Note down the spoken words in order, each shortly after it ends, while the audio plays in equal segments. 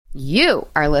You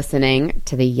are listening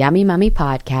to the Yummy Mummy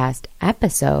Podcast,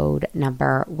 episode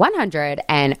number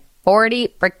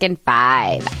 140 freaking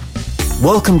 5.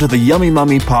 Welcome to the Yummy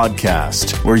Mummy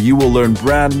Podcast, where you will learn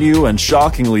brand new and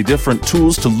shockingly different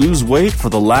tools to lose weight for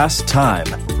the last time.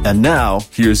 And now,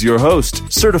 here's your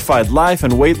host, certified life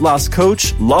and weight loss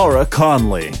coach, Laura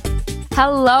Conley.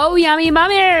 Hello, Yummy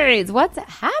Mummies! What's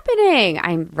happening?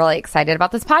 I'm really excited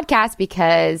about this podcast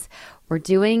because we're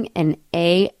doing an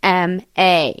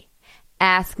AMA,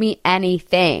 Ask Me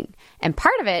Anything. And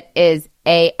part of it is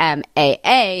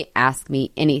AMAA, Ask Me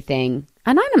Anything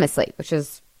Anonymously, which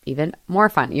is even more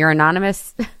fun. Your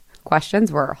anonymous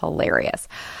questions were hilarious.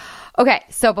 Okay,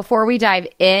 so before we dive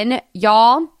in,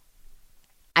 y'all,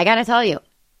 I got to tell you,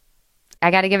 I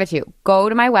got to give it to you. Go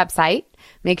to my website.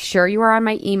 Make sure you are on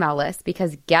my email list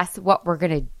because guess what we're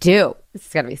going to do? This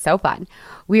is going to be so fun.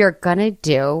 We are going to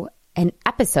do an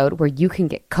episode where you can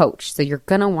get coached. So you're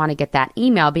going to want to get that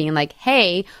email being like,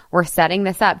 hey, we're setting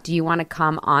this up. Do you want to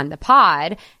come on the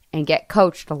pod and get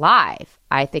coached live?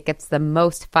 I think it's the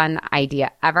most fun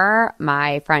idea ever.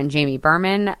 My friend Jamie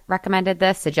Berman recommended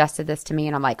this, suggested this to me,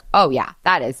 and I'm like, oh yeah,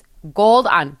 that is gold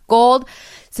on gold.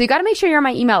 So you got to make sure you're on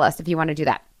my email list if you want to do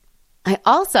that. I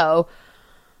also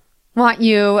want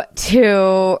you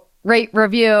to rate,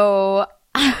 review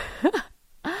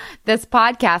this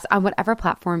podcast on whatever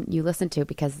platform you listen to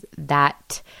because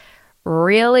that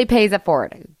really pays it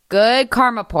forward. Good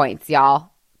karma points,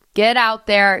 y'all. Get out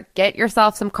there, get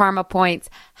yourself some karma points,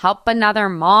 help another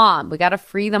mom. We got to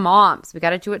free the moms. We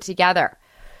got to do it together.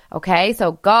 Okay,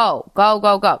 so go.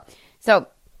 So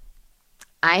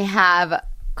I have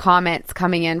comments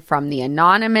coming in from the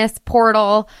anonymous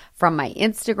portal, from my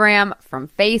Instagram, from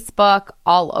Facebook,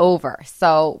 all over.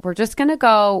 So we're just going to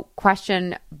go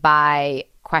question by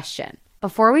question.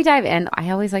 Before we dive in,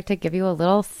 I always like to give you a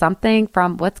little something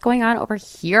from what's going on over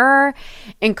here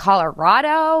in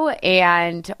Colorado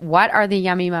and what are the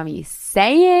Yummy Mummies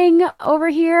saying over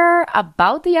here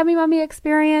about the Yummy Mummy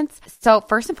experience. So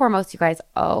first and foremost, you guys,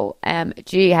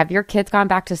 OMG, have your kids gone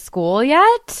back to school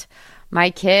yet? My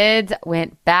kids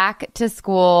went back to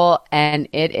school and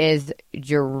it is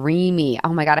dreamy.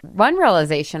 Oh my God. One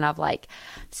realization of like,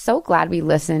 so glad we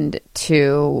listened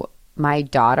to my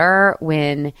daughter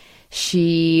when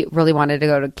she really wanted to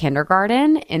go to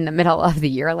kindergarten in the middle of the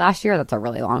year last year. That's a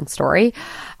really long story,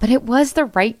 but it was the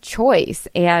right choice.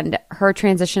 And her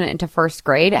transition into first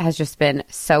grade has just been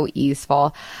so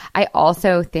easeful. I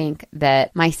also think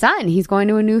that my son, he's going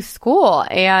to a new school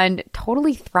and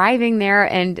totally thriving there.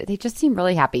 And they just seem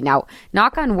really happy. Now,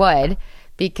 knock on wood,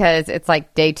 because it's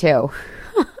like day 2.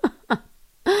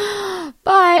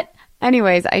 But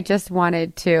anyways, I just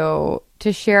wanted to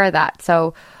share that.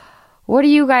 So what are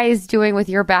you guys doing with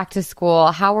your back to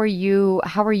school? How are you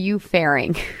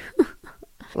faring?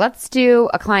 Let's do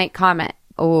a client comment.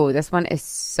 Oh, this one is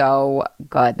so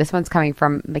good. This one's coming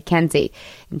from Mackenzie.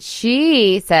 And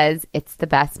she says, it's the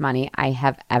best money I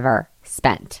have ever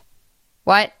spent.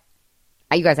 What?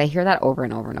 You guys, I hear that over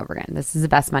and over and over again. This is the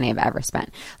best money I've ever spent.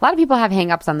 A lot of people have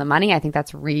hangups on the money. I think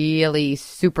that's really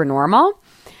super normal.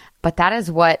 But that is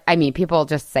what, I mean, people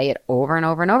just say it over and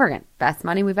over and over again. Best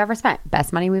money we've ever spent.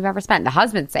 Best money we've ever spent. The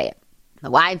husbands say it. The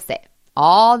wives say it.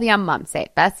 All the yum moms say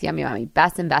it. Best Yummy Mummy.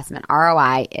 Best investment.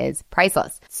 ROI is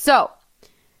priceless. So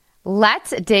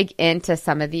let's dig into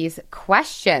some of these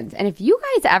questions. And if you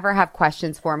guys ever have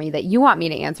questions for me that you want me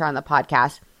to answer on the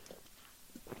podcast,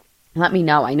 let me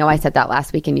know. I know I said that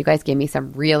last week and you guys gave me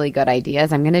some really good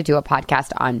ideas. I'm going to do a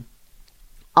podcast on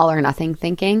all or nothing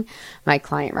thinking. My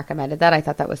client recommended that. I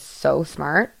thought that was so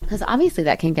smart because obviously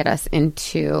that can get us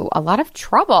into a lot of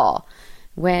trouble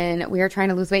when we are trying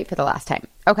to lose weight for the last time.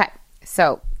 Okay,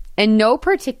 so in no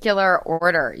particular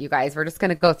order, you guys, we're just going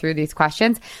to go through these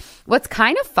questions. What's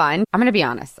kind of fun, I'm going to be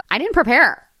honest, I didn't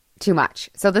prepare too much.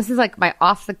 So this is like my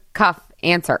off the cuff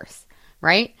answers,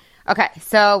 right? Okay,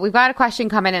 so we've got a question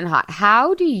coming in hot.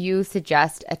 How do you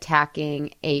suggest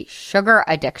attacking a sugar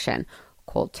addiction?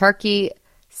 Cold turkey,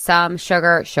 some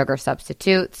sugar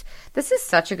substitutes. This is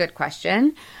such a good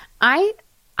question. I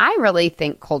really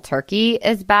think cold turkey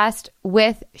is best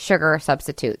with sugar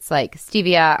substitutes like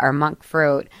stevia or monk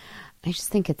fruit. I just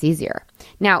think it's easier.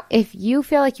 Now, if you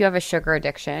feel like you have a sugar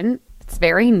addiction, it's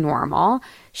very normal.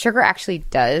 Sugar actually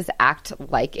does act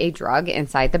like a drug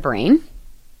inside the brain.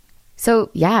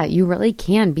 So yeah, you really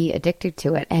can be addicted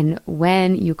to it. And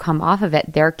when you come off of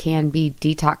it, there can be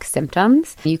detox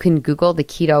symptoms. You can Google the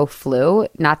keto flu.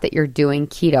 Not that you're doing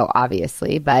keto,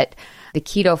 obviously, but the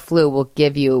keto flu will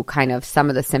give you kind of some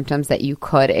of the symptoms that you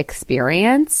could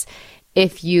experience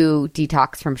if you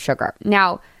detox from sugar.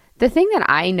 Now, the thing that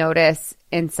I notice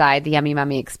inside the Yummy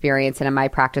Mummy experience and in my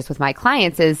practice with my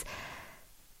clients is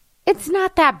it's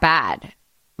not that bad.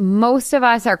 Most of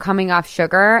us are coming off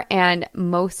sugar and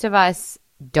most of us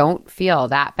don't feel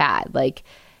that bad. Like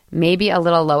maybe a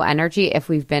little low energy if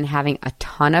we've been having a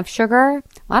ton of sugar. A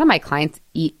lot of my clients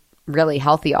eat really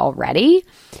healthy already.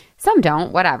 Some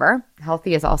don't, whatever.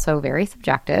 Healthy is also very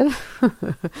subjective.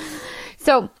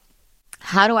 So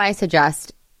how do I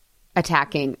suggest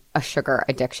attacking a sugar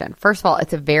addiction? First of all,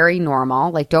 it's a very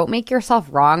normal. Like, don't make yourself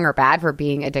wrong or bad for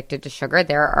being addicted to sugar.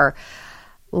 There are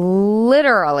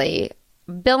literally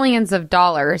billions of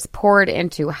dollars poured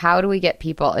into how do we get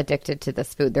people addicted to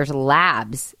this food. There's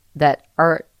labs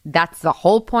that's the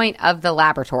whole point of the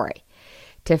laboratory,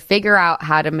 to figure out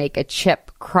how to make a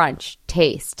chip crunch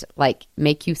taste, like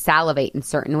make you salivate in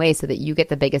certain ways so that you get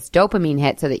the biggest dopamine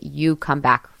hit so that you come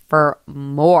back for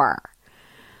more.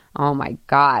 Oh my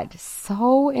God,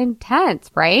 so intense,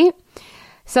 right?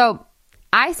 So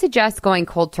I suggest going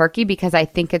cold turkey because I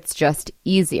think it's just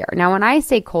easier. Now, when I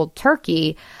say cold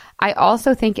turkey, I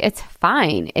also think it's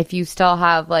fine if you still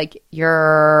have like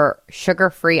your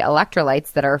sugar-free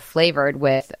electrolytes that are flavored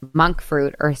with monk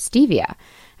fruit or stevia.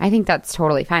 I think that's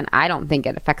totally fine. I don't think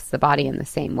it affects the body in the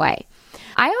same way.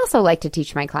 I also like to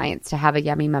teach my clients to have a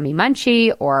Yummy Mummy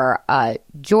Munchie or a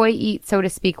joy eat, so to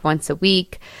speak, once a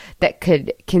week that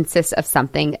could consist of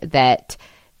something that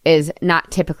is not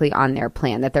typically on their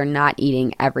plan, that they're not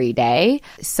eating every day.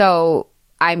 So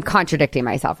I'm contradicting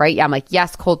myself, right? Yeah, I'm like,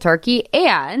 yes, cold turkey.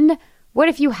 And what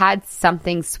if you had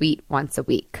something sweet once a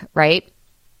week, right?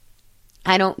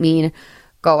 I don't mean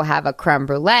go have a creme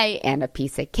brulee and a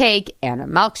piece of cake and a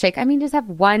milkshake. I mean, just have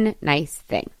one nice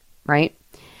thing, right?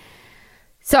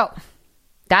 So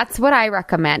that's what I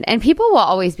recommend. And people will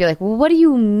always be like, well, what do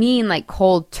you mean like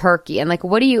cold turkey? And like,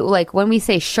 what do you, like when we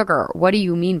say sugar, what do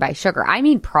you mean by sugar? I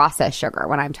mean processed sugar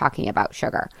when I'm talking about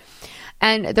sugar.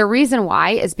 And the reason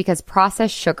why is because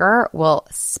processed sugar will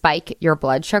spike your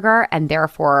blood sugar and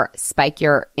therefore spike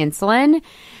your insulin.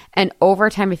 And over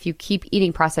time, if you keep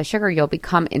eating processed sugar, you'll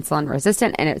become insulin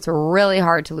resistant and it's really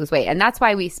hard to lose weight. And that's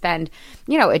why we spend,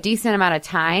 a decent amount of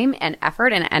time and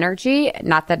effort and energy,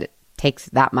 not that it takes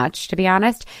that much, to be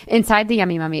honest, inside the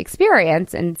Yummy Mummy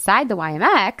experience, inside the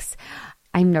YMX.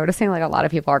 I'm noticing like a lot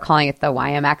of people are calling it the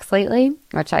YMX lately,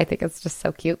 which I think is just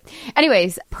so cute.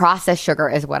 Anyways, processed sugar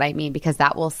is what I mean because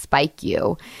that will spike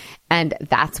you. And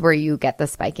that's where you get the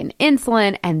spike in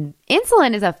insulin. And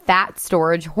insulin is a fat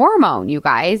storage hormone, you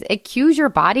guys. It cues your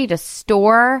body to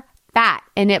store fat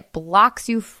and it blocks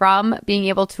you from being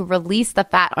able to release the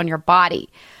fat on your body.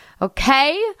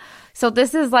 Okay? So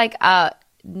this is like a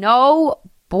no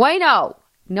bueno.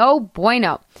 No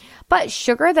bueno. But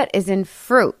sugar that is in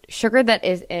fruit, sugar that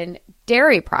is in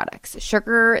dairy products,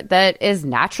 sugar that is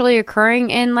naturally occurring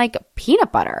in like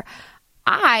peanut butter,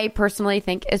 I personally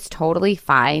think is totally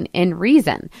fine in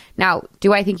reason. Now,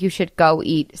 do I think you should go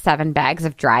eat 7 bags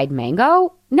of dried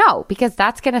mango? No, because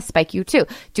that's going to spike you too.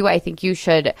 Do I think you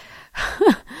should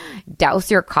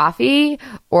douse your coffee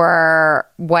or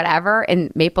whatever in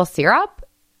maple syrup?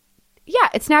 Yeah,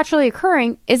 it's naturally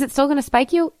occurring. Is it still going to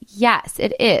spike you? Yes,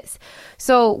 it is.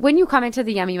 So when you come into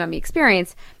the Yummy Mummy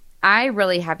experience, I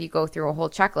really have you go through a whole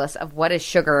checklist of what does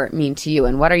sugar mean to you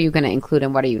and what are you going to include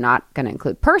and what are you not going to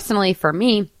include. Personally, for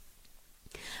me,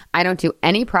 I don't do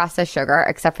any processed sugar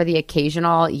except for the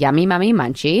occasional Yummy Mummy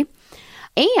Munchie.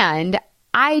 And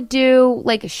I do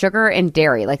like sugar and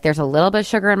dairy. Like there's a little bit of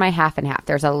sugar in my half and half.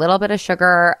 There's a little bit of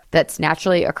sugar that's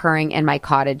naturally occurring in my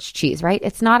cottage cheese, right?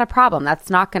 It's not a problem. That's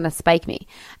not going to spike me.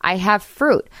 I have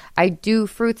fruit. I do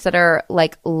fruits that are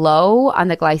like low on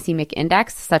the glycemic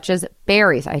index, such as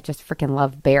berries. I just freaking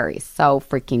love berries. So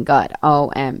freaking good.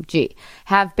 OMG.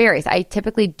 Have berries. I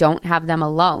typically don't have them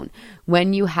alone.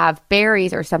 When you have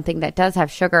berries or something that does have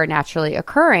sugar naturally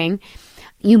occurring,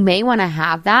 you may want to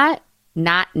have that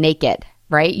not naked.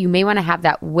 Right? You may want to have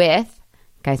that with,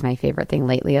 guys, my favorite thing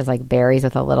lately is like berries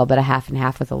with a little bit of half and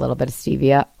half with a little bit of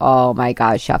stevia. Oh my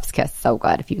God, chef's kiss. So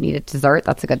good. If you need a dessert,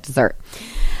 that's a good dessert.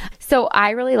 So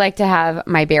I really like to have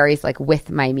my berries like with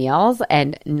my meals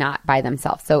and not by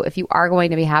themselves. So if you are going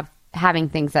to be having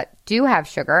things that do have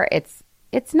sugar, it's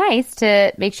nice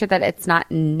to make sure that it's not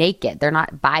naked. They're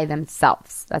not by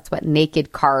themselves. That's what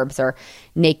naked carbs or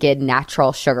naked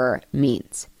natural sugar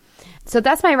means. So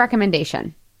that's my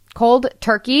recommendation. Cold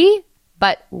turkey,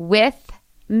 but with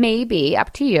maybe,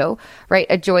 up to you, right,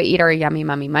 a Joy Eat or a Yummy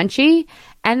Mummy Munchie.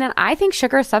 And then I think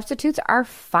sugar substitutes are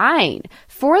fine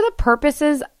for the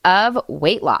purposes of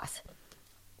weight loss.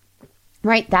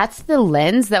 Right? That's the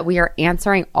lens that we are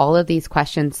answering all of these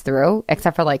questions through,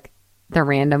 except for like the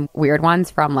random weird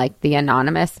ones from like the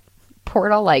anonymous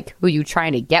portal? Like, who you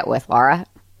trying to get with, Laura?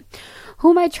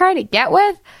 Who am I trying to get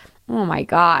with? Oh my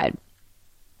God.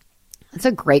 That's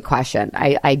a great question.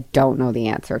 I don't know the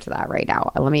answer to that right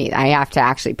now. I have to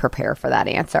actually prepare for that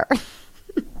answer.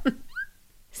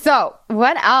 So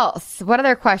what else? What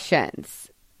other questions?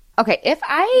 Okay. If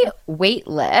I weight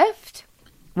lift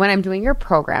when I'm doing your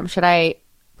program, should I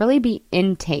really be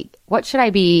intake? What should I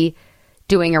be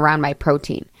doing around my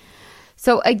protein?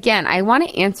 So again, I want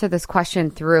to answer this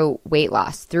question through weight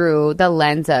loss, through the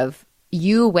lens of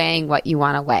you weighing what you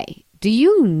want to weigh. Do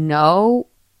you know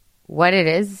what it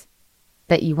is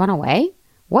that you want to weigh?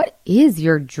 What is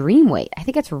your dream weight? I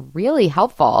think it's really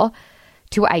helpful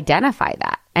to identify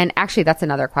that. And actually, that's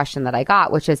another question that I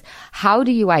got, which is, how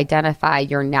do you identify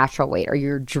your natural weight or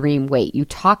your dream weight? You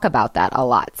talk about that a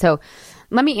lot. So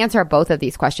let me answer both of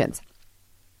these questions.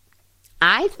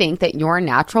 I think that your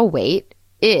natural weight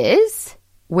is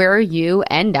where you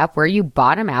end up, where you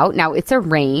bottom out. Now, it's a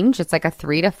range. It's like a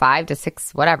 3 to 5 to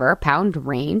 6, whatever, pound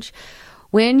range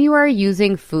when you are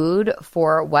using food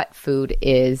for what food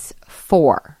is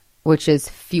for, which is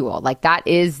fuel. Like, that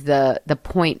is the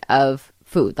point of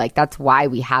food. Like, that's why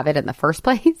we have it in the first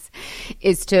place,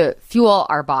 is to fuel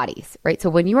our bodies, right? So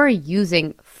when you are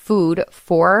using food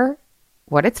for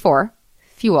what it's for,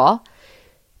 fuel,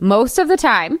 most of the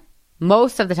time,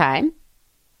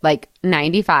 like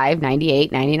 95,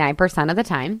 98, 99% of the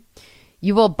time,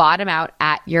 you will bottom out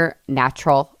at your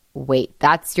natural weight.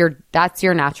 That's your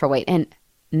natural weight. And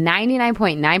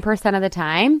 99.9% of the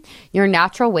time, your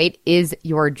natural weight is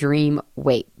your dream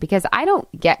weight, because I don't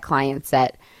get clients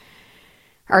that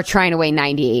are trying to weigh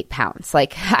 98 pounds.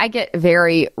 Like, I get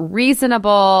very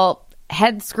reasonable,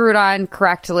 head screwed on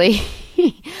correctly,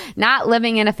 not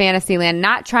living in a fantasy land,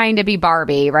 not trying to be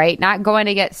Barbie, right? Not going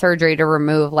to get surgery to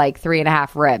remove like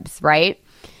 3.5 ribs, right?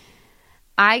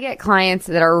 I get clients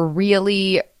that are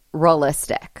really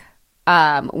realistic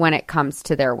when it comes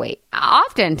to their weight.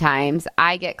 Oftentimes,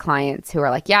 I get clients who are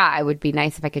like, yeah, it would be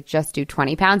nice if I could just do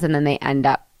 20 pounds, and then they end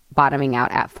up bottoming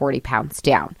out at 40 pounds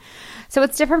down. So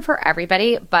it's different for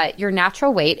everybody, but your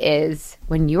natural weight is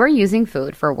when you are using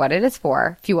food for what it is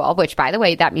for, fuel, which, by the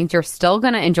way, that means you're still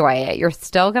going to enjoy it. You're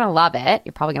still going to love it.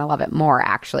 You're probably going to love it more,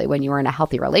 actually, when you are in a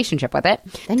healthy relationship with it.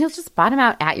 Then you'll just bottom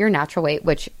out at your natural weight,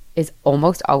 which is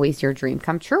almost always your dream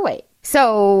come true weight.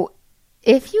 So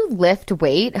if you lift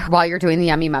weight while you're doing the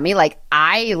Yummy Mummy, like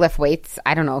I lift weights,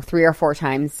 I don't know, 3 or 4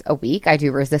 times a week. I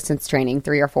do resistance training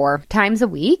 3 or 4 times a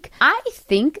week. I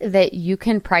think that you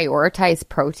can prioritize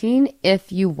protein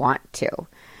if you want to.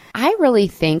 I really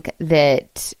think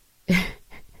that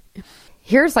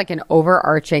here's like an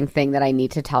overarching thing that I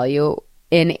need to tell you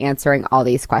in answering all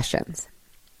these questions.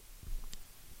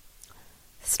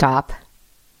 Stop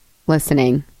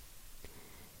listening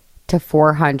to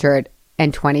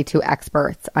 422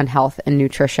 experts on health and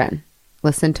nutrition.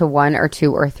 Listen to 1 or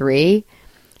 2 or 3,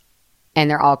 and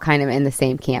they're all kind of in the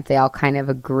same camp. They all kind of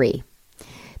agree.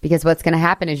 Because what's going to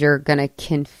happen is you're going to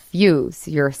confuse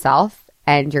yourself,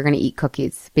 and you're going to eat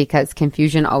cookies, because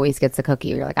confusion always gets a cookie.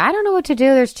 You're like, I don't know what to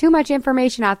do. There's too much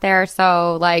information out there.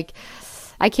 So like,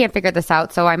 I can't figure this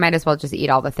out. So I might as well just eat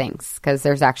all the things, because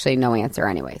there's actually no answer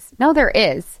anyways. No, there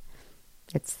is.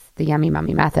 It's the Yummy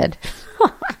Mummy method.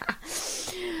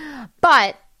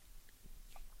 But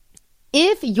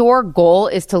if your goal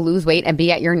is to lose weight and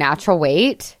be at your natural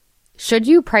weight, should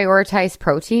you prioritize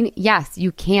protein? Yes,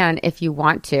 you can if you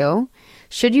want to.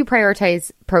 Should you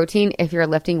prioritize protein if you're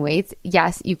lifting weights?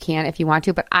 Yes, you can if you want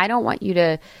to. But I don't want you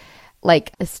to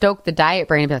like stoke the diet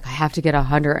brain and be like, I have to get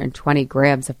 120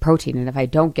 grams of protein. And if I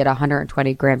don't get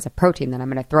 120 grams of protein, then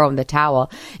I'm going to throw in the towel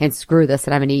and screw this,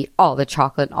 and I'm going to eat all the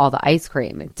chocolate and all the ice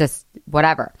cream and just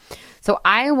whatever. So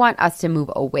I want us to move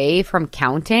away from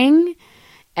counting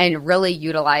and really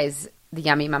utilize the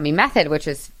Yummy Mummy method, which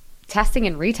is testing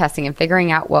and retesting and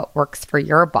figuring out what works for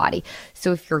your body.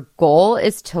 So if your goal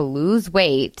is to lose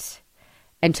weight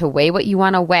and to weigh what you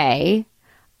want to weigh,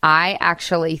 I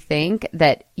actually think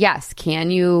that, yes,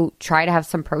 can you try to have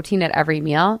some protein at every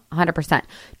meal? 100%.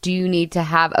 Do you need to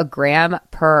have a gram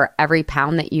per every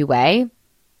pound that you weigh?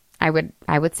 I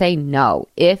would say no,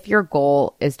 if your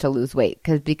goal is to lose weight,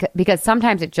 because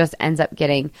sometimes it just ends up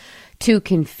getting too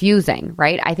confusing,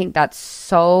 right? I think that's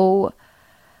so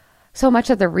much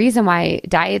of the reason why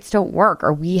diets don't work,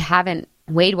 or we haven't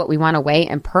weighed what we want to weigh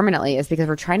and permanently, is because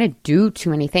we're trying to do too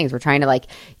many things. We're trying to like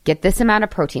get this amount of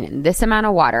protein and this amount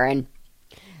of water and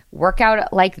work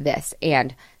out like this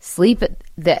and sleep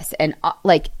this, and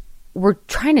like we're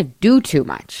trying to do too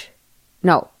much.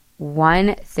 No,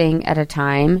 one thing at a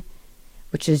time,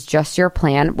 which is just your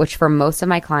plan, which for most of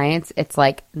my clients, it's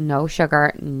like no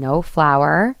sugar, no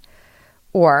flour,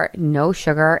 or no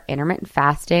sugar intermittent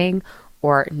fasting,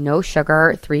 or no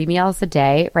sugar 3 meals a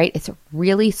day, right? It's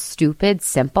really stupid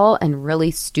simple and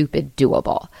really stupid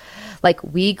doable. Like,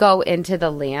 we go into the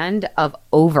land of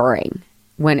overing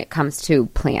when it comes to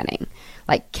planning,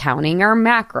 like counting our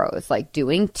macros, like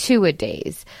doing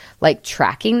 2-a-days, like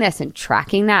tracking this and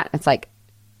tracking that. It's like,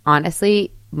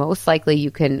 honestly, most likely you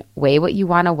can weigh what you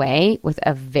want to weigh with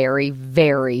a very,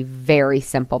 very, very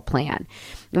simple plan.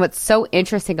 And what's so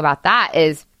interesting about that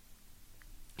is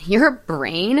your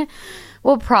brain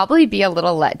will probably be a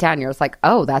little let down. You're just like,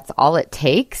 oh, that's all it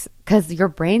takes? Because your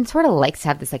brain sort of likes to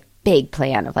have this like big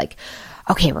plan of like,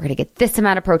 okay, we're going to get this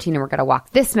amount of protein and we're going to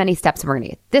walk this many steps and we're going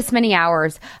to get this many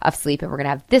hours of sleep and we're going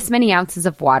to have this many ounces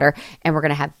of water and we're going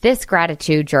to have this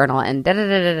gratitude journal and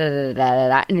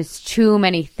da-da-da-da-da-da-da-da. And it's too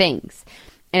many things.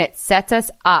 And it sets us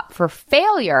up for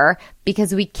failure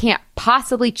because we can't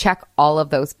possibly check all of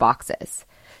those boxes.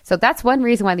 So that's one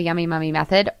reason why the Yummy Mummy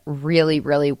method really,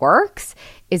 really works,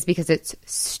 is because it's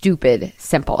stupid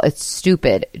simple. It's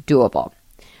stupid doable.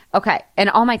 Okay. And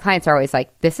all my clients are always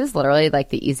like, this is literally like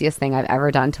the easiest thing I've ever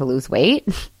done to lose weight.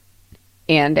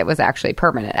 And it was actually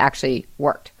permanent. It actually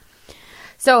worked.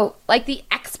 So like the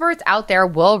experts out there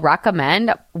will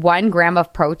recommend 1 gram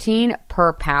of protein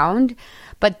per pound,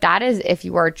 but that is if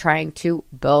you are trying to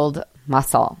build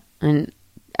muscle. And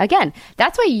again,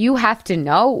 that's why you have to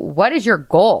know, what is your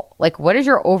goal? Like, what is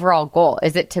your overall goal?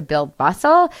 Is it to build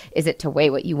muscle? Is it to weigh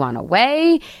what you want to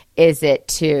weigh? Is it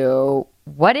to,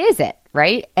 what is it?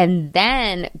 Right? And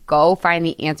then go find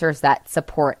the answers that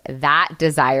support that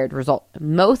desired result.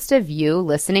 Most of you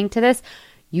listening to this,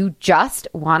 you just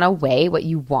want to weigh what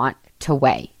you want to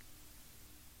weigh.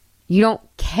 You don't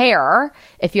care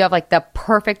if you have like the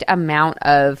perfect amount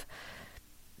of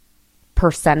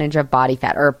percentage of body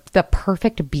fat or the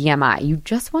perfect BMI. You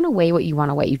just want to weigh what you want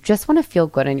to weigh. You just want to feel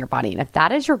good in your body. And if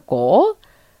that is your goal,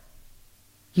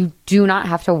 you do not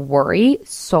have to worry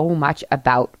so much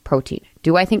about protein.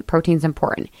 Do I think protein is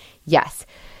important? Yes.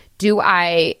 Do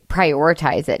I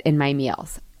prioritize it in my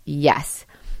meals? Yes.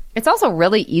 It's also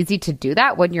really easy to do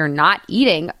that when you're not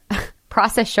eating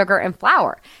processed sugar and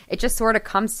flour. It just sort of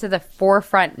comes to the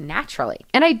forefront naturally.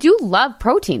 And I do love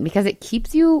protein because it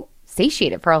keeps you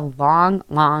satiated for a long,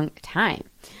 long time.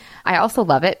 I also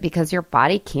love it because your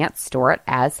body can't store it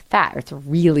as fat. It's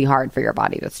really hard for your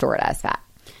body to store it as fat.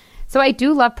 So I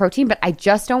do love protein, but I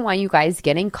just don't want you guys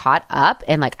getting caught up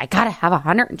in like, I got to have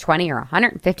 120 or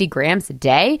 150 grams a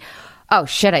day. Oh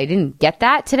shit, I didn't get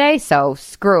that today, so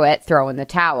screw it, throw in the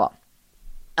towel.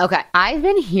 Okay, I've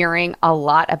been hearing a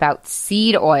lot about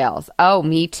seed oils. Oh,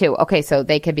 me too. Okay, so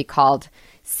they could be called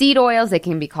seed oils. They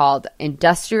can be called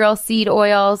industrial seed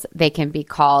oils. They can be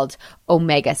called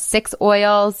omega-6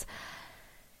 oils.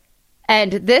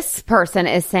 And this person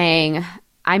is saying,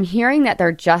 I'm hearing that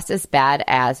they're just as bad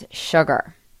as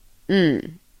sugar.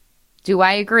 Do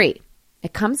I agree?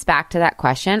 It comes back to that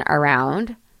question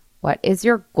around, what is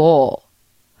your goal?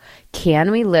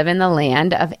 Can we live in the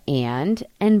land of and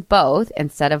both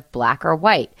instead of black or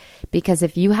white? Because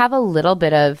if you have a little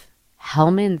bit of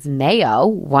Hellmann's mayo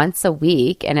once a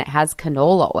week and it has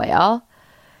canola oil,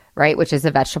 right, which is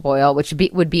a vegetable oil, which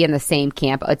would be in the same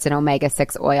camp. It's an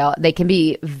omega-6 oil. They can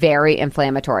be very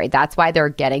inflammatory. That's why they're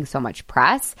getting so much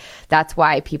press. That's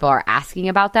why people are asking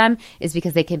about them, is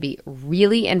because they can be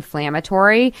really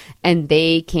inflammatory and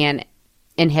they can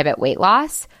inhibit weight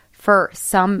loss for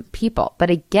some people.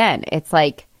 But again, it's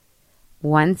like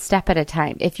one step at a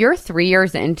time. If you're 3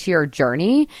 years into your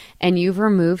journey and you've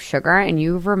removed sugar and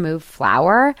you've removed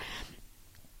flour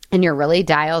and you're really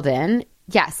dialed in,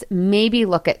 yes, maybe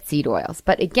look at seed oils.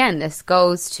 But again, this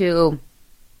goes to,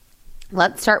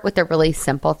 let's start with the really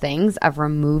simple things of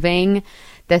removing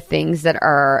the things that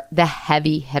are the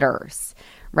heavy hitters,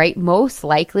 right? Most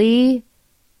likely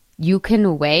you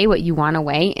can weigh what you want to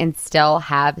weigh and still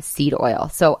have seed oil.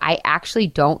 So I actually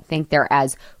don't think they're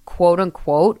as quote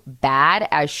unquote bad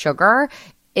as sugar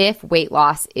if weight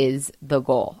loss is the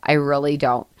goal. I really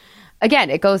don't. Again,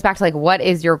 it goes back to like, what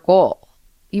is your goal?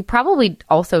 You probably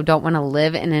also don't want to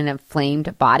live in an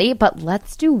inflamed body, but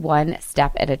let's do one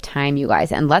step at a time, you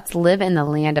guys, and let's live in the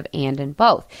land of and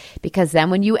both. Because then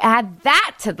when you add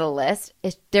that to the list,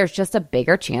 there's just a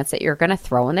bigger chance that you're going to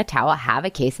throw in the towel, have a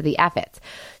case of the F-its.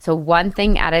 So one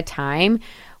thing at a time.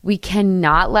 We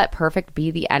cannot let perfect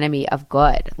be the enemy of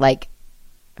good. Like,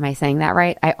 am I saying that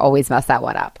right? I always mess that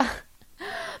one up.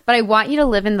 But I want you to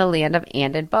live in the land of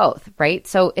and both, right?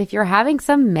 So if you're having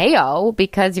some mayo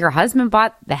because your husband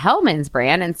bought the Hellmann's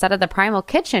brand instead of the Primal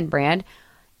Kitchen brand,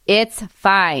 It's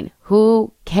fine.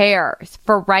 Who cares?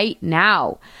 For right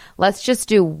now, let's just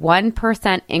do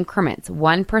 1% increments,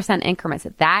 1% increments.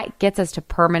 That gets us to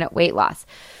permanent weight loss.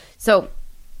 So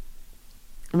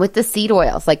with the seed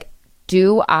oils, like,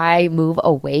 do I move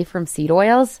away from seed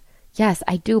oils? Yes,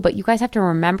 I do. But you guys have to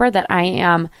remember that I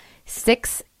am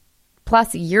 6+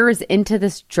 years into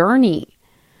this journey.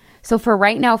 So for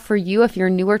right now, for you, if you're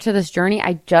newer to this journey,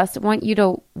 I just want you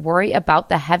to worry about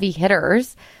the heavy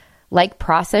hitters like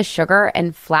processed sugar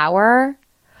and flour,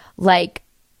 like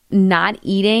not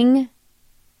eating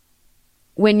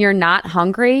when you're not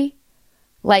hungry,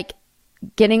 like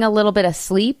getting a little bit of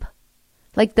sleep,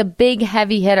 like the big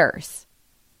heavy hitters.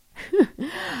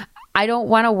 I don't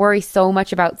want to worry so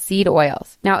much about seed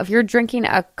oils. Now, if you're drinking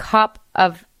a cup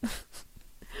of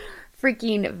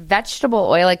freaking vegetable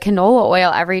oil, like canola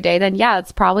oil every day, then yeah,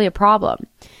 it's probably a problem.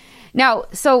 Now,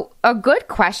 so a good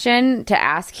question to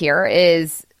ask here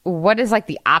is, what is like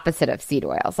the opposite of seed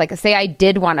oils? Like, say I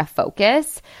did want to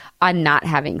focus on not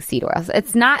having seed oils.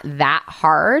 It's not that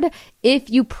hard if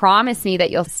you promise me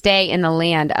that you'll stay in the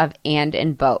land of and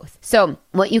in both. So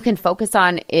what you can focus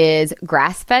on is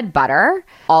grass-fed butter,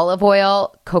 olive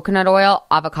oil, coconut oil,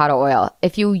 avocado oil.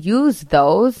 If you use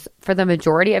those for the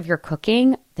majority of your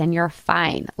cooking, then you're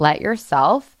fine. Let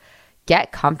yourself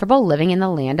get comfortable living in the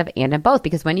land of and in both,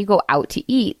 because when you go out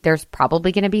to eat, there's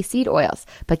probably going to be seed oils.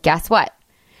 But guess what?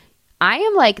 I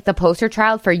am like the poster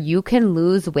child for you can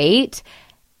lose weight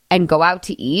and go out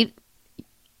to eat.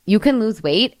 You can lose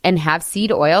weight and have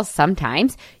seed oils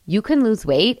sometimes. You can lose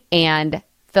weight and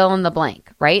fill in the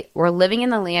blank, right? We're living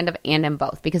in the land of and in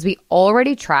both because we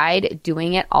already tried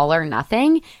doing it all or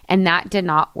nothing, and that did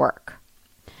not work.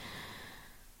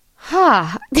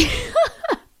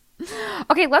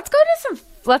 Okay, let's go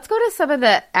to some of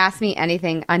the Ask Me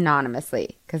Anything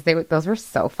anonymously, because those were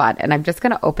so fun, and I'm just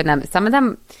going to open them. Some of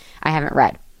them I haven't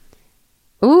read.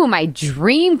 Ooh, my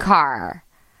dream car.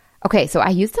 Okay, so I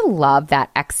used to love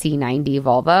that XC90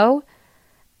 Volvo,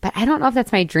 but I don't know if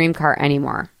that's my dream car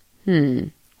anymore.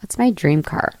 What's my dream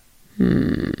car?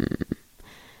 Yeah,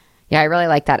 I really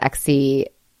like that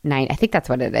XC90. I think that's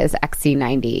what it is,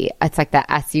 XC90. It's like the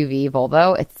SUV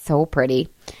Volvo. It's so pretty.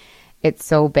 It's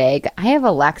so big. I have a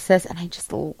Lexus and I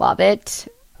just love it.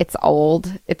 It's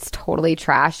old. It's totally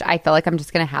trashed. I feel like I'm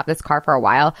just going to have this car for a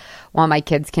while my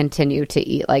kids continue to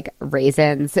eat like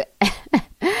raisins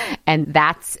and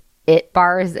that's it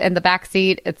bars in the back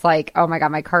seat. It's like, oh my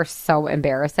God, my car's so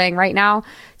embarrassing right now.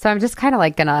 So I'm just kind of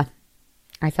like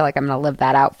I feel like I'm going to live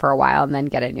that out for a while and then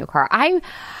get a new car. I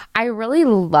really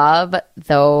love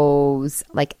those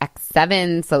like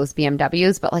X7s, those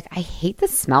BMWs, but like I hate the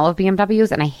smell of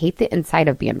BMWs and I hate the inside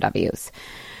of BMWs.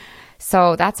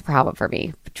 So that's a problem for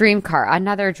me. Dream car,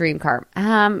 another dream car.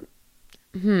 Yeah,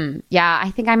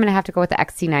 I think I'm going to have to go with the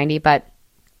XC90, but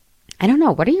I don't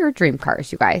know. What are your dream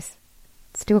cars, you guys?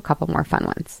 Let's do a couple more fun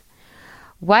ones.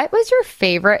 What was your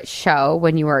favorite show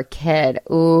when you were a kid?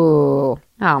 Ooh,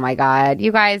 oh my God.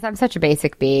 You guys, I'm such a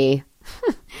basic bee.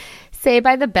 Saved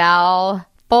by the Bell,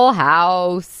 Full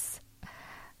House.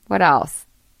 What else?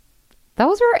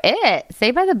 Those were it.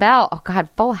 Saved by the Bell. Oh God,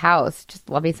 Full House. Just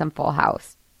love me some Full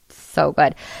House. So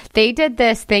good. They did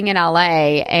this thing in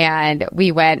LA and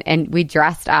we went and we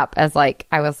dressed up as like,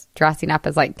 I was dressing up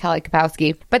as like Kelly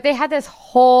Kapowski, but they had this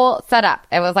whole setup.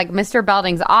 It was like Mr.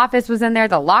 Belding's office was in there.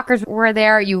 The lockers were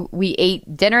there. We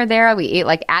ate dinner there. We ate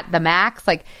like at the Max.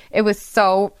 Like it was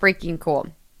so freaking cool.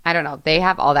 I don't know. They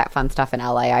have all that fun stuff in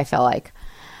LA, I feel like.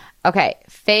 Okay.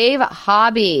 Fave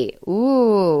hobby.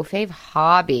 Ooh, fave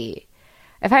hobby.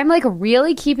 If I'm like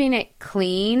really keeping it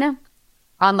clean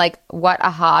on like what a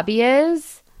hobby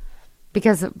is,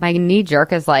 because my knee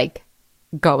jerk is like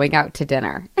going out to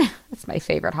dinner. That's my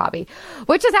favorite hobby,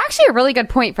 which is actually a really good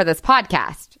point for this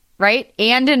podcast, right?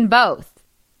 And in both.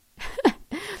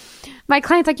 My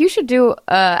client's like, you should do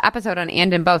an episode on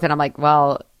and in both. And I'm like,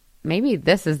 well, maybe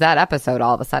this is that episode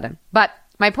all of a sudden. But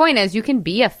my point is you can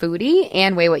be a foodie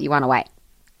and weigh what you want to weigh.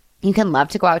 You can love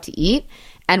to go out to eat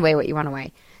and weigh what you want to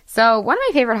weigh. So one of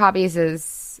my favorite hobbies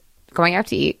is going out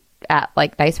to eat at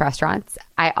like nice restaurants.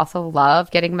 I also love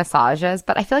getting massages,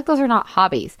 but I feel like those are not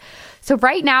hobbies. So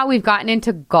right now we've gotten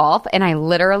into golf, and I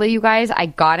literally, you guys, I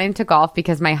got into golf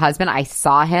because my husband, I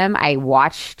saw him, I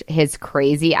watched his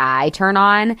crazy eye turn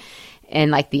on and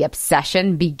like the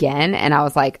obsession begin. And I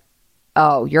was like,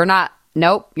 oh, you're not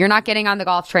getting on the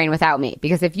golf train without me.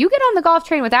 Because if you get on the golf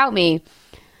train without me,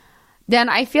 then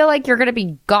I feel like you're going to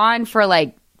be gone for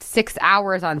like 6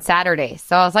 hours on Saturday.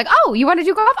 So I was like, oh, you want to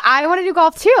do golf? I want to do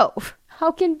golf too.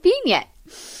 How convenient.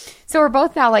 So we're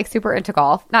both now like super into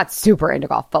golf. Not super into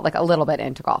golf, but like a little bit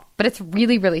into golf. But it's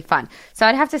really, really fun. So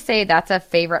I'd have to say that's a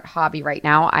favorite hobby right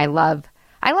now. I love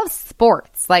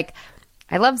sports. Like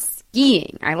I love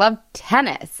skiing. I love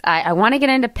tennis. I want to get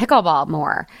into pickleball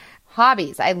more.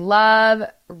 Hobbies. I love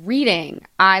reading.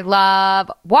 I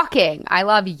love walking. I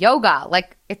love yoga.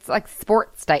 Like it's like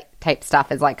sports type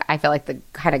stuff is like, I feel like the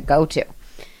kind of go-to.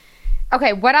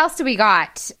 Okay, what else do we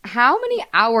got? How many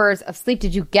hours of sleep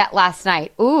did you get last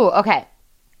night? Ooh, okay.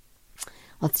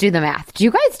 Let's do the math. Do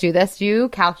you guys do this? Do you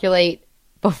calculate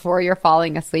before you're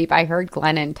falling asleep? I heard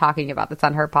Glennon talking about this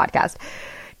on her podcast.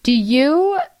 Do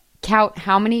you count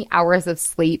how many hours of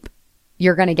sleep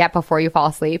you're going to get before you fall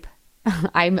asleep?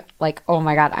 I'm like, oh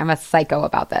my God, I'm a psycho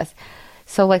about this.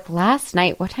 So like last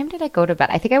night, what time did I go to bed?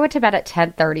 I think I went to bed at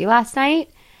 10:30 last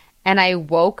night and I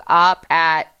woke up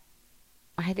at,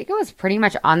 I think it was pretty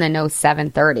much on the nose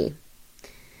 7:30.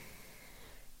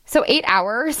 So 8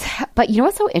 hours. But you know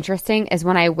what's so interesting is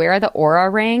when I wear the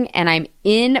Oura ring and I'm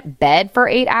in bed for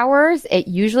 8 hours, it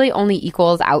usually only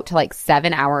equals out to like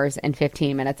 7 hours and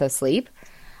 15 minutes of sleep.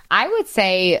 I would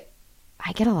say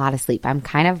I get a lot of sleep. I'm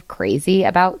kind of crazy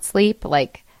about sleep.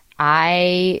 Like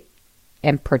I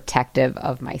am protective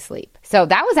of my sleep. So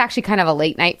that was actually kind of a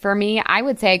late night for me. I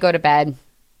would say I go to bed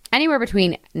anywhere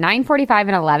between 9:45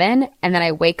 and 11, and then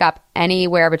I wake up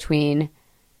anywhere between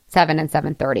 7 and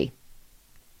 7:30.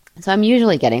 So I'm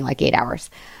usually getting like 8 hours,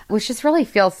 which just really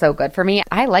feels so good for me.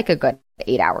 I like a good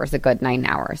 8 hours, a good 9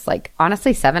 hours. Like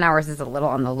honestly, 7 hours is a little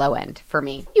on the low end for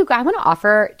me. I want to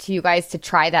offer to you guys to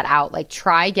try that out. Like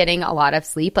try getting a lot of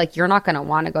sleep. Like you're not going to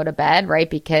want to go to bed, right?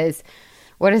 Because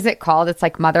what is it called? It's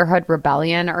like motherhood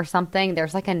rebellion or something.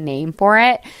 There's like a name for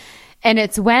it. And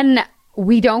it's when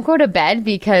we don't go to bed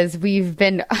because we've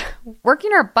been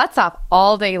working our butts off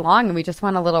all day long and we just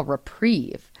want a little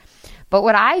reprieve. But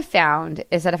what I found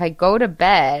is that if I go to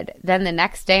bed, then the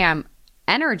next day I'm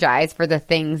energized for the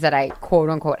things that I quote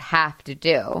unquote have to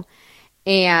do.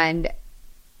 And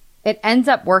it ends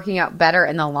up working out better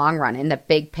in the long run, in the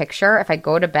big picture. If I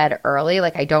go to bed early,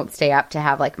 like I don't stay up to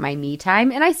have like my me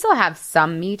time, and I still have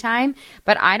some me time,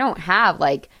 but I don't have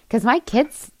like, because my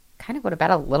kids kind of go to bed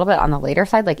a little bit on the later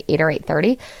side, like 8 or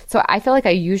 8:30. So I feel like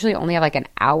I usually only have like an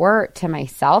hour to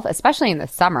myself, especially in the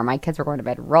summer. My kids were going to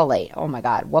bed real late. Oh my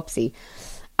God, whoopsie.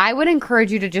 I would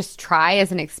encourage you to just try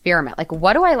as an experiment. Like,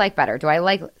 what do I like better? Do I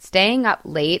like staying up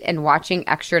late and watching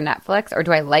extra Netflix, or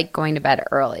do I like going to bed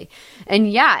early?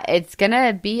 And yeah, it's going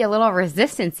to be a little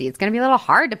resistancy. It's going to be a little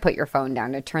hard to put your phone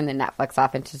down, to turn the Netflix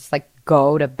off and to just like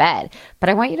go to bed. But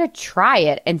I want you to try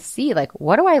it and see, like,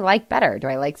 what do I like better? Do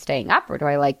I like staying up or do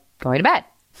I like going to bed?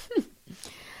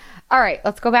 All right,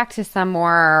 let's go back to some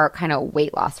more kind of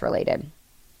weight loss related.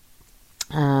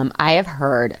 I have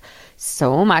heard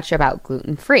so much about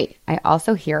gluten-free. I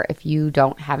also hear if you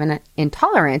don't have an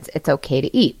intolerance, it's okay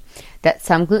to eat. That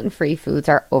some gluten-free foods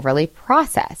are overly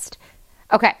processed.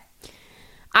 Okay.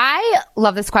 I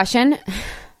love this question.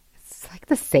 It's like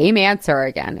the same answer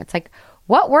again. It's like,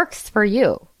 what works for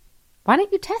you? Why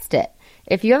don't you test it?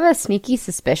 If you have a sneaky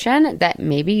suspicion that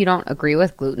maybe you don't agree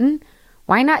with gluten,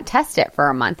 why not test it for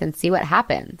a month and see what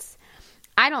happens?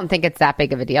 I don't think it's that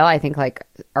big of a deal. I think like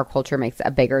our culture makes a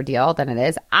bigger deal than it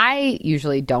is. I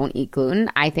usually don't eat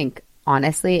gluten. I think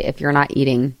honestly, if you're not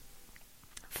eating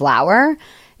flour,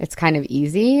 it's kind of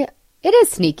easy. It is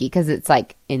sneaky because it's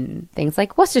like in things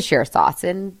like Worcestershire sauce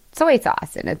and soy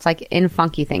sauce, and it's like in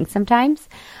funky things sometimes.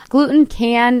 Gluten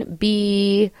can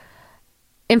be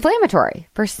inflammatory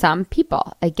for some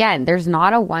people. Again, there's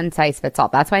not a one size fits all.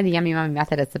 That's why the Yummy Mommy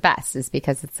method is the best, is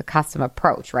because it's a custom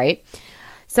approach, right?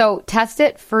 So test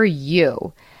it for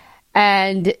you.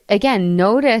 And again,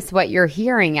 notice what you're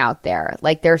hearing out there.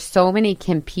 Like there's so many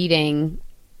competing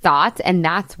thoughts, and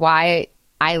that's why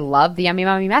I love the Yummy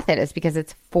Mommy method, is because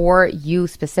it's for you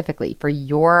specifically, for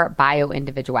your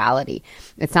bio-individuality.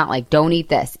 It's not like, don't eat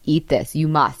this, you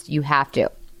must, you have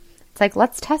to. It's like,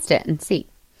 let's test it and see.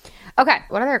 Okay,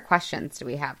 what other questions do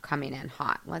we have coming in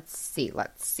hot? Let's see.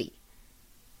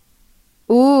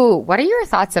 Ooh, what are your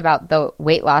thoughts about the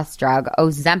weight loss drug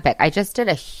Ozempic? I just did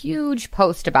a huge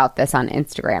post about this on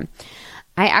Instagram.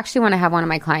 I actually want to have one of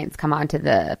my clients come onto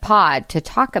the pod to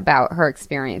talk about her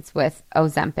experience with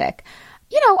Ozempic.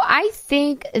 You know, I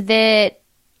think that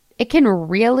it can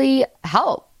really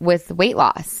help with weight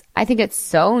loss. I think it's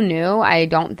so new. I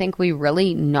don't think we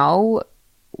really know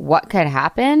what could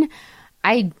happen.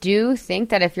 I do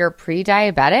think that if you're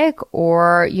pre-diabetic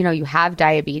or, you know, you have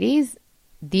diabetes,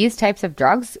 these types of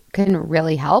drugs can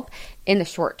really help in the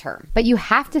short term. But you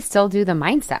have to still do the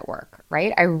mindset work,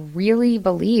 right? I really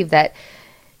believe that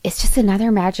it's just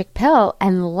another magic pill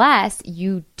unless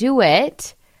you do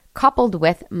it coupled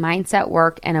with mindset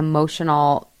work and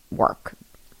emotional work.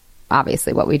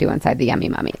 Obviously what we do inside the Yummy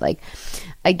Mummy. Like,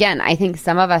 again, I think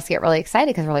some of us get really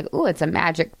excited because we're like, ooh, it's a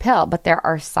magic pill, but there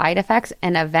are side effects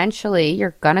and eventually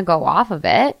you're going to go off of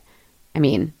it. I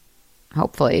mean,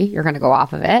 hopefully you're going to go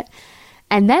off of it.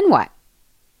 And then what?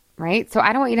 Right? So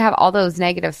I don't want you to have all those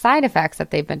negative side effects that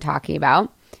they've been talking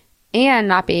about and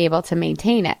not be able to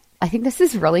maintain it. I think this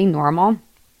is really normal.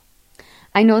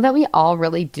 I know that we all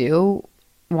really do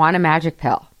want a magic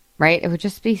pill, right? It would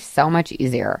just be so much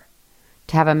easier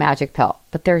to have a magic pill,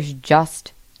 but there's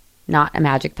just not a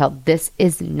magic pill. This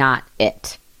is not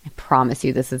it. I promise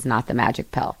you, this is not the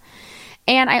magic pill.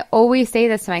 And I always say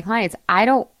this to my clients, I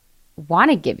don't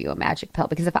want to give you a magic pill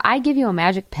because if I give you a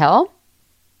magic pill,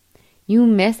 you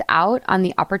miss out on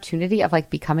the opportunity of like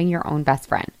becoming your own best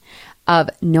friend, of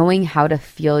knowing how to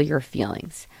feel your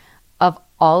feelings, of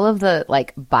all of the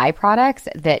like byproducts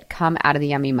that come out of the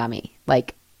Yummy Mummy,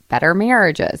 like better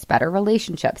marriages, better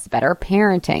relationships, better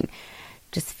parenting,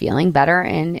 just feeling better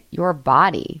in your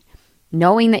body,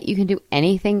 knowing that you can do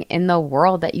anything in the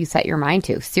world that you set your mind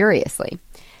to, seriously.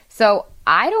 So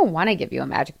I don't want to give you a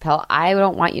magic pill. I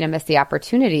don't want you to miss the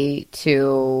opportunity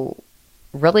to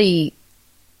really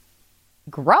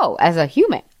grow as a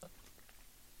human.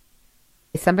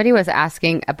 Somebody was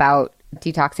asking about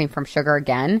detoxing from sugar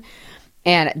again,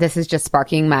 and this is just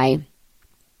sparking my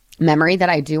memory that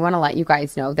I do want to let you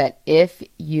guys know that if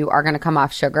you are going to come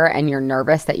off sugar and you're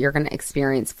nervous that you're going to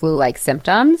experience flu-like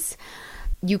symptoms,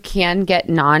 you can get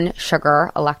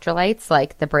non-sugar electrolytes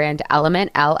like the brand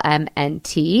Element,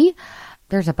 LMNT.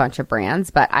 There's a bunch of brands,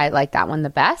 but I like that one the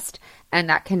best. And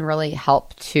that can really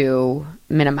help to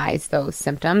minimize those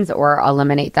symptoms or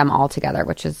eliminate them altogether,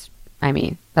 which is, I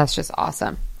mean, that's just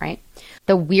awesome, right?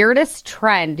 The weirdest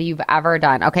trend you've ever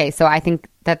done. Okay, so I think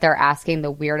that they're asking the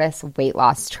weirdest weight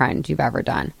loss trend you've ever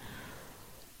done.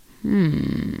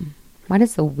 What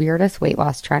is the weirdest weight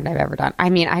loss trend I've ever done? I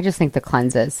mean, I just think the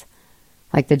cleanses,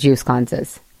 like the juice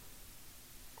cleanses.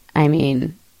 I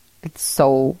mean, it's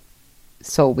so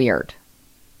weird.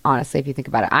 Honestly, if you think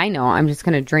about it, I know I'm just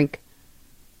going to drink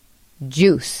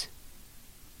juice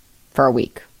for a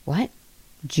week. What?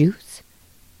 Juice?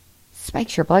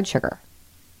 Spikes your blood sugar.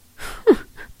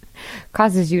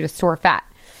 Causes you to store fat,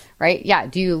 right? Yeah.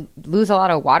 Do you lose a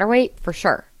lot of water weight? For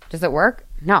sure. Does it work?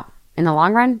 No. In the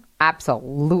long run?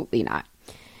 Absolutely not.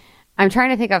 I'm trying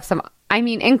to think of some, I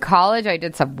mean, in college, I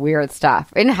did some weird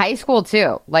stuff. In high school,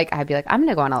 too. Like, I'd be like, I'm going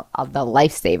to go on the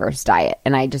Lifesavers diet.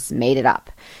 And I just made it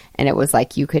up. And it was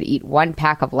like you could eat 1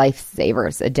 pack of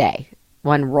Lifesavers a day.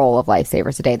 1 roll of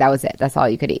Lifesavers a day. That was it. That's all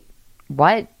you could eat.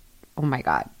 What? Oh, my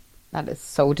God. That is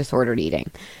so disordered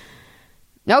eating.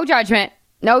 No judgment.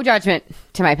 No judgment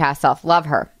to my past self. Love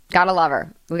her. Gotta love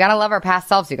her. We gotta love our past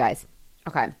selves, you guys.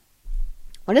 Okay.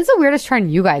 What is the weirdest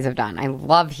trend you guys have done? I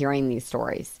love hearing these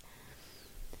stories.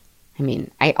 I mean,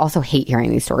 I also hate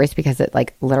hearing these stories because it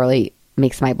like literally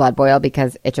makes my blood boil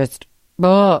because it just,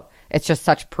 it's just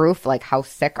such proof like how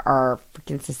sick our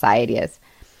freaking society is.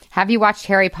 Have you watched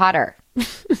Harry Potter?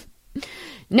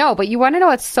 No, but you want to know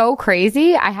what's so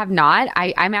crazy? I have not.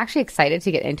 I'm actually excited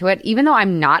to get into it. Even though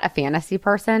I'm not a fantasy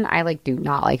person, I like do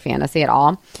not like fantasy at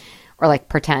all or like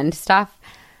pretend stuff.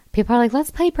 People are like,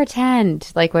 let's play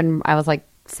pretend. Like when I was like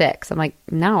 6, I'm like,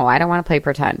 no, I don't want to play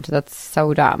pretend. That's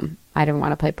so dumb. I don't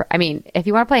want to play. I mean, if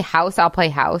you want to play house, I'll play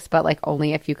house, but like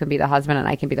only if you can be the husband and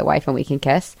I can be the wife and we can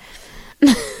kiss.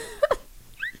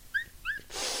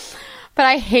 But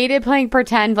I hated playing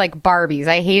pretend like Barbies.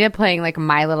 I hated playing like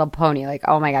My Little Pony. Like,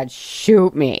 oh my God,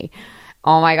 shoot me.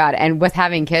 Oh my God. And with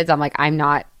having kids, I'm like, I'm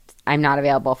not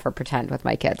available for pretend with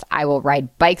my kids. I will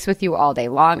ride bikes with you all day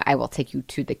long. I will take you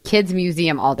to the kids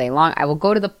museum all day long. I will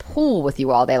go to the pool with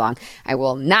you all day long. I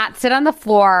will not sit on the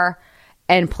floor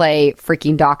and play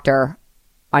freaking doctor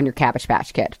on your Cabbage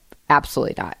Patch Kid.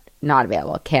 Absolutely not. Not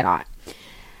available. Cannot.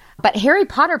 But Harry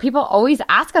Potter, people always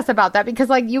ask us about that because,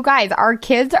 like, you guys, our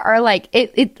kids are like,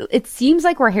 it seems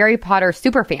like we're Harry Potter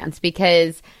super fans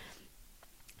because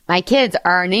my kids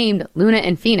are named Luna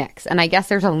and Phoenix. And I guess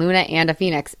there's a Luna and a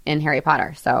Phoenix in Harry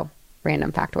Potter. So,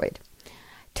 random factoid.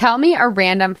 Tell me a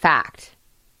random fact.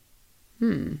 Tell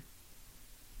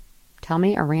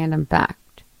me a random fact.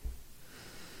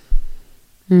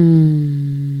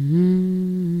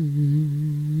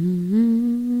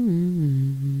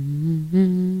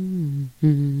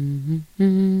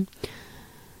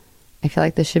 I feel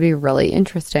like this should be really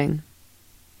interesting.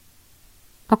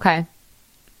 Okay.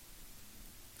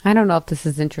 I don't know if this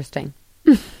is interesting.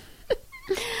 A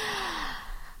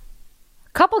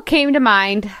couple came to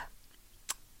mind.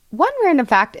 One random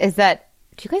fact is that,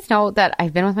 do you guys know that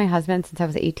I've been with my husband since I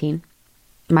was 18?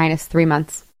 Minus 3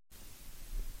 months.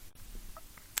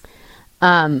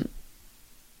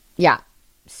 Yeah.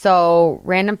 So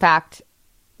random fact,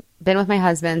 been with my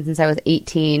husband since I was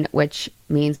 18, which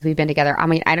means we've been together. I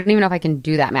mean, I don't even know if I can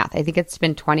do that math. I think it's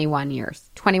been 21 years,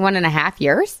 21 and a half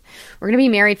years. We're going to be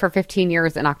married for 15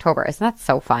 years in October. Isn't that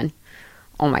so fun?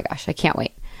 Oh my gosh, I can't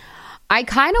wait. I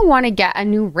kind of want to get a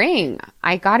new ring.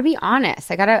 I got to be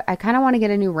honest. I kind of want to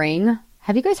get a new ring.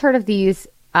 Have you guys heard of these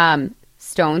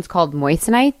stones called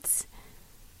moissanites?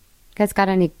 You guys got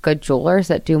any good jewelers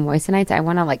that do moissanites? I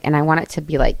want to and I want it to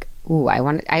be like, ooh,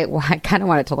 I kind of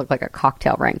want it to look like a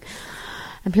cocktail ring.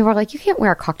 And people are like, you can't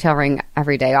wear a cocktail ring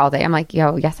every day, all day. I'm like,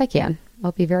 yes, I can.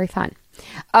 It'll be very fun.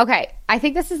 Okay. I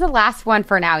think this is the last one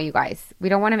for now, you guys. We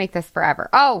don't want to make this forever.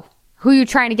 Oh, who are you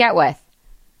trying to get with?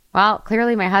 Well,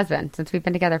 clearly my husband, since we've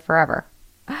been together forever.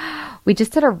 We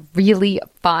just did a really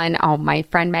fun, my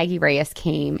friend Maggie Reyes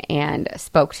came and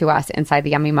spoke to us inside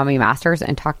the Yummy Mummy Masters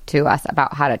and talked to us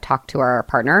about how to talk to our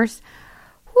partners.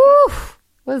 Whew,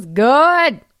 it was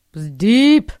good. It was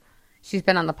deep. She's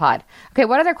been on the pod. Okay,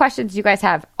 what other questions do you guys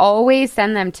have? Always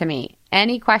send them to me.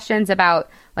 Any questions about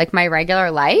my regular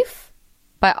life,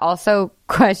 but also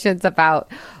questions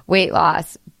about weight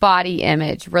loss, body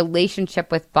image,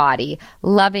 relationship with body,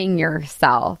 loving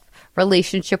yourself,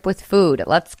 relationship with food.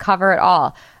 Let's cover it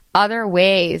all. Other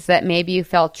ways that maybe you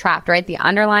feel trapped, right? The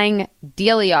underlying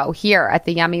dealio here at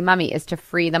the Yummy Mummy is to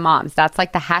free the moms. That's the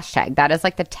hashtag. That is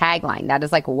the tagline. That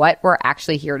is what we're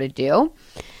actually here to do.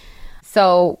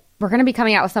 So we're going to be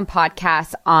coming out with some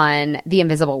podcasts on the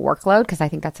invisible workload, because I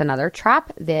think that's another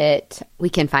trap that we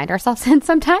can find ourselves in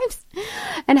sometimes.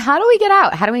 And how do we get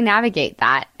out? How do we navigate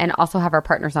that and also have our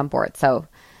partners on board? So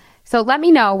let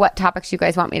me know what topics you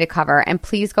guys want me to cover, and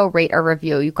please go rate or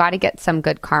review. You got to get some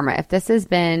good karma. If this has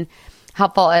been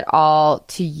helpful at all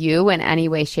to you in any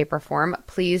way, shape, or form,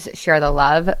 please share the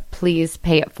love. Please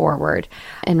pay it forward.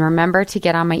 And remember to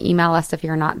get on my email list if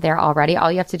you're not there already.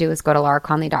 All you have to do is go to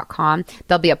lauraconley.com.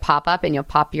 There'll be a pop-up and you'll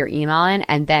pop your email in,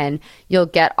 and then you'll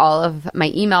get all of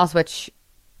my emails, which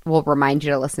will remind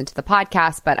you to listen to the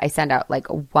podcast. But I send out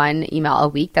one email a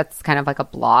week. That's kind of like a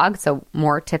blog. So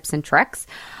more tips and tricks.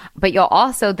 But you'll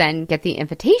also then get the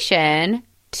invitation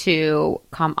to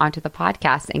come onto the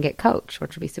podcast and get coached,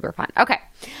 which will be super fun. Okay.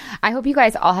 I hope you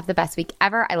guys all have the best week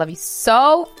ever. I love you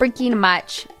so freaking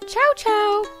much. Ciao,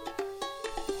 ciao.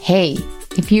 Hey,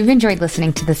 if you've enjoyed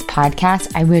listening to this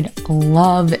podcast, I would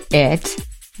love it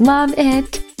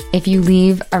if you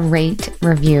leave a rate,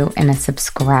 review, and a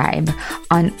subscribe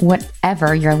on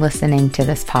whatever you're listening to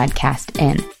this podcast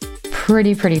in.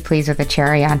 Pretty pleased with a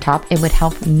cherry on top. It would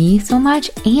help me so much,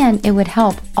 and it would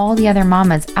help all the other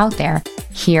mamas out there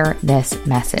hear this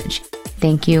message.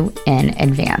 Thank you in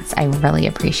advance. I really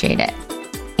appreciate it.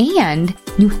 And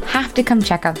you have to come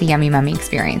check out the Yummy Mummy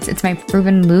experience. It's my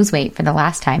proven lose weight for the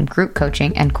last time group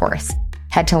coaching and course.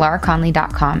 Head to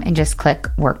lauraconley.com and just click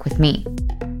work with me.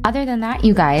 Other than that,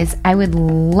 you guys, I would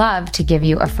love to give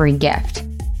you a free gift.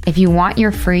 If you want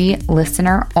your free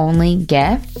listener only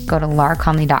gift, go to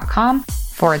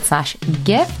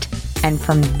lauraconley.com/gift. And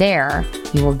from there,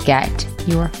 you will get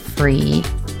your free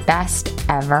best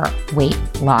ever weight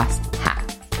loss hack.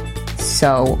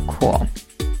 So cool.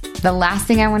 The last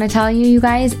thing I want to tell you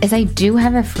guys, is I do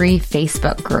have a free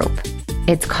Facebook group.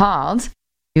 It's called,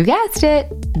 you guessed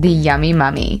it, the Yummy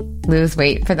Mummy. Lose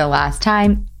weight for the last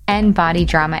time, end body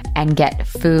drama, and get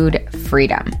food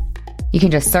freedom. You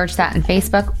can just search that on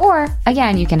Facebook, or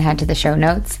again, you can head to the show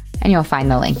notes and you'll find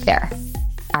the link there.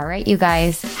 All right, you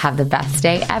guys, have the best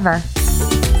day ever.